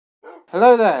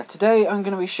Hello there, today I'm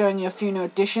going to be showing you a few new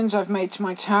additions I've made to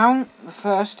my town. The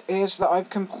first is that I've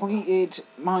completed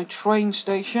my train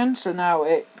station, so now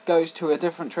it goes to a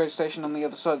different train station on the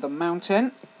other side of the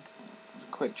mountain.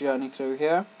 Quick journey through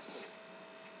here.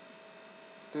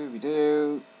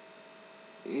 Dooby-doo.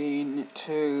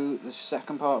 Into the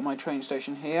second part of my train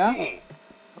station here.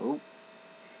 Oh,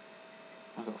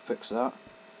 I've got to fix that.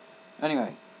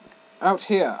 Anyway, out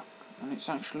here. And it's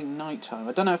actually night time.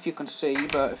 I don't know if you can see,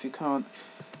 but if you can't,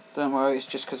 don't worry, it's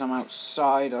just because I'm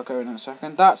outside. I'll go in a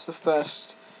second. That's the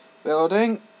first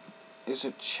building. It's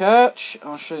a church.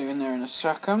 I'll show you in there in a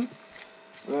second.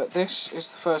 But this is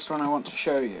the first one I want to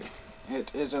show you.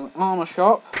 It is an armour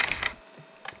shop.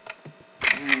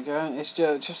 There you go. It's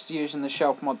just using the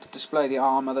shelf mod to display the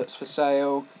armour that's for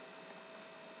sale.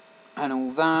 And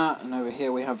all that. And over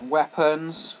here we have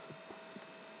weapons.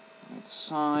 With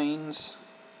signs.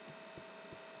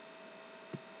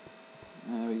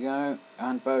 There we go,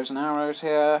 and bows and arrows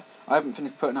here. I haven't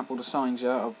finished putting up all the signs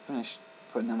yet, I'll finish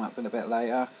putting them up a bit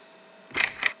later.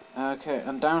 Okay,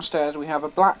 and downstairs we have a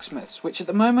blacksmith's, which at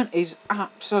the moment is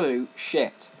absolute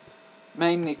shit.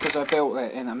 Mainly because I built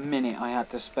it in a minute I had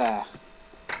to spare.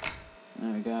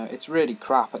 There we go, it's really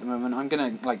crap at the moment. I'm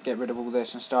gonna get rid of all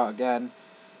this and start again.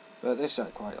 But this I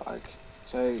quite like.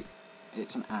 So,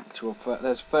 it's an actual,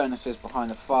 there's furnaces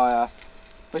behind the fire,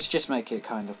 which just make it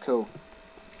kind of cool.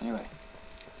 Anyway.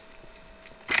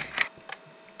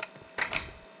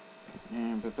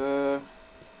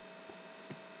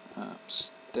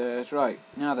 Upstairs, right,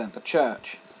 now then, the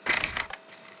church.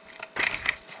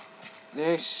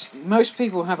 Most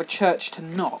people have a church to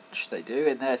notch, they do,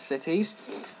 in their cities.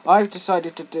 I've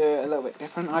decided to do it a little bit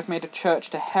different. I've made a church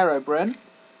to Herobrine,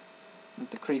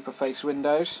 with the creeper face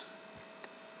windows.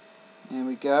 Here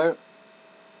we go.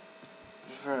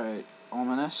 Very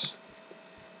ominous.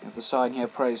 We have the sign here,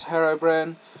 Praise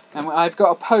Herobrine. And I've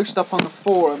got a post up on the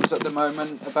forums at the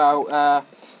moment about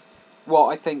what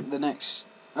I think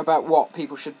about what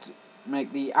people should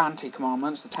make the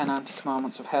anti-commandments, the 10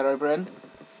 anti-commandments of Herobrine.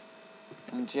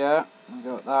 And yeah, we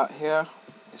got that here.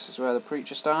 This is where the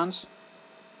preacher stands.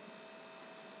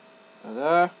 So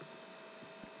there.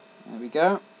 There we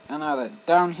go. And now then,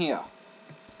 down here.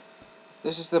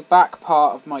 This is the back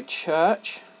part of my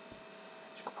church.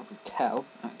 As you can probably tell,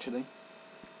 actually.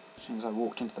 As soon as I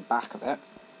walked into the back of it.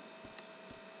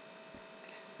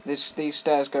 These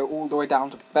stairs go all the way down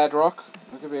to bedrock.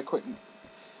 I'll give you a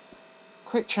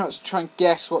quick chance to try and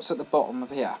guess what's at the bottom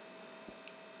of here.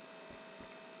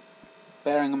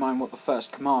 Bearing in mind what the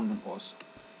first commandment was.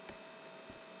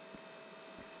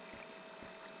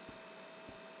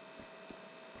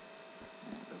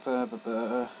 I'm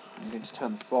going to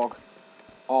turn the fog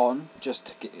on just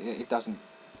to get it doesn't.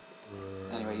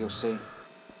 Anyway, you'll see.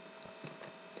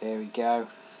 There we go.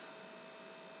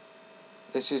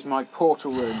 This is my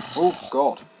portal room. Oh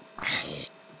God!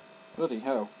 Bloody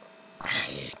hell!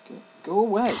 Go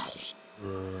away!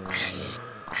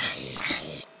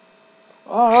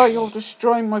 Oh, you're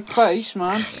destroying my face,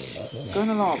 man! Go in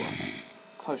the lava.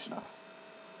 Close enough.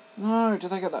 No,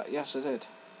 did I get that? Yes, I did.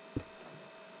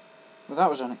 Well, that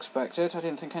was unexpected. I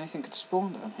didn't think anything could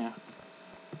spawn down here.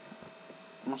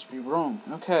 Must be wrong.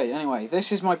 Okay, anyway, this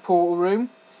is my portal room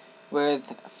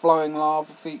with flowing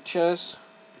lava features.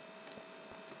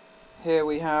 Here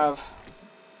we have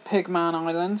Pigman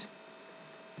Island.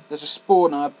 There's a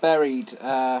spawner buried,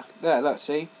 there, let's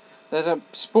see. There's a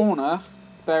spawner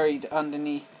buried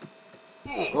underneath.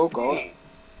 Oh God.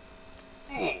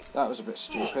 That was a bit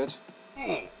stupid.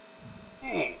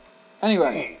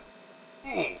 Anyway.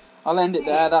 I'll end it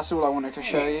there, that's all I wanted to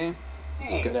show you.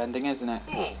 It's a good ending, isn't it?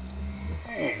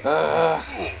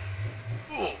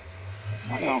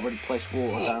 I can't really place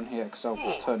water down here because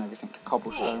I'll turn everything to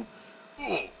cobblestone.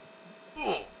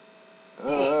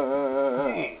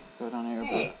 Go down here a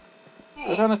bit.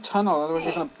 Go down a tunnel, otherwise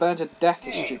you're going to burn to death,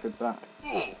 you stupid bat.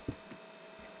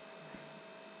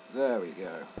 There we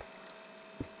go.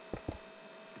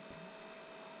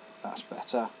 That's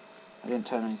better. I didn't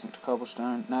turn anything to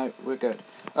cobblestone. No, we're good.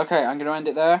 Okay, I'm going to end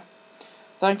it there.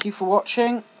 Thank you for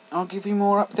watching. I'll give you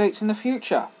more updates in the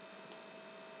future.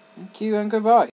 Thank you and goodbye.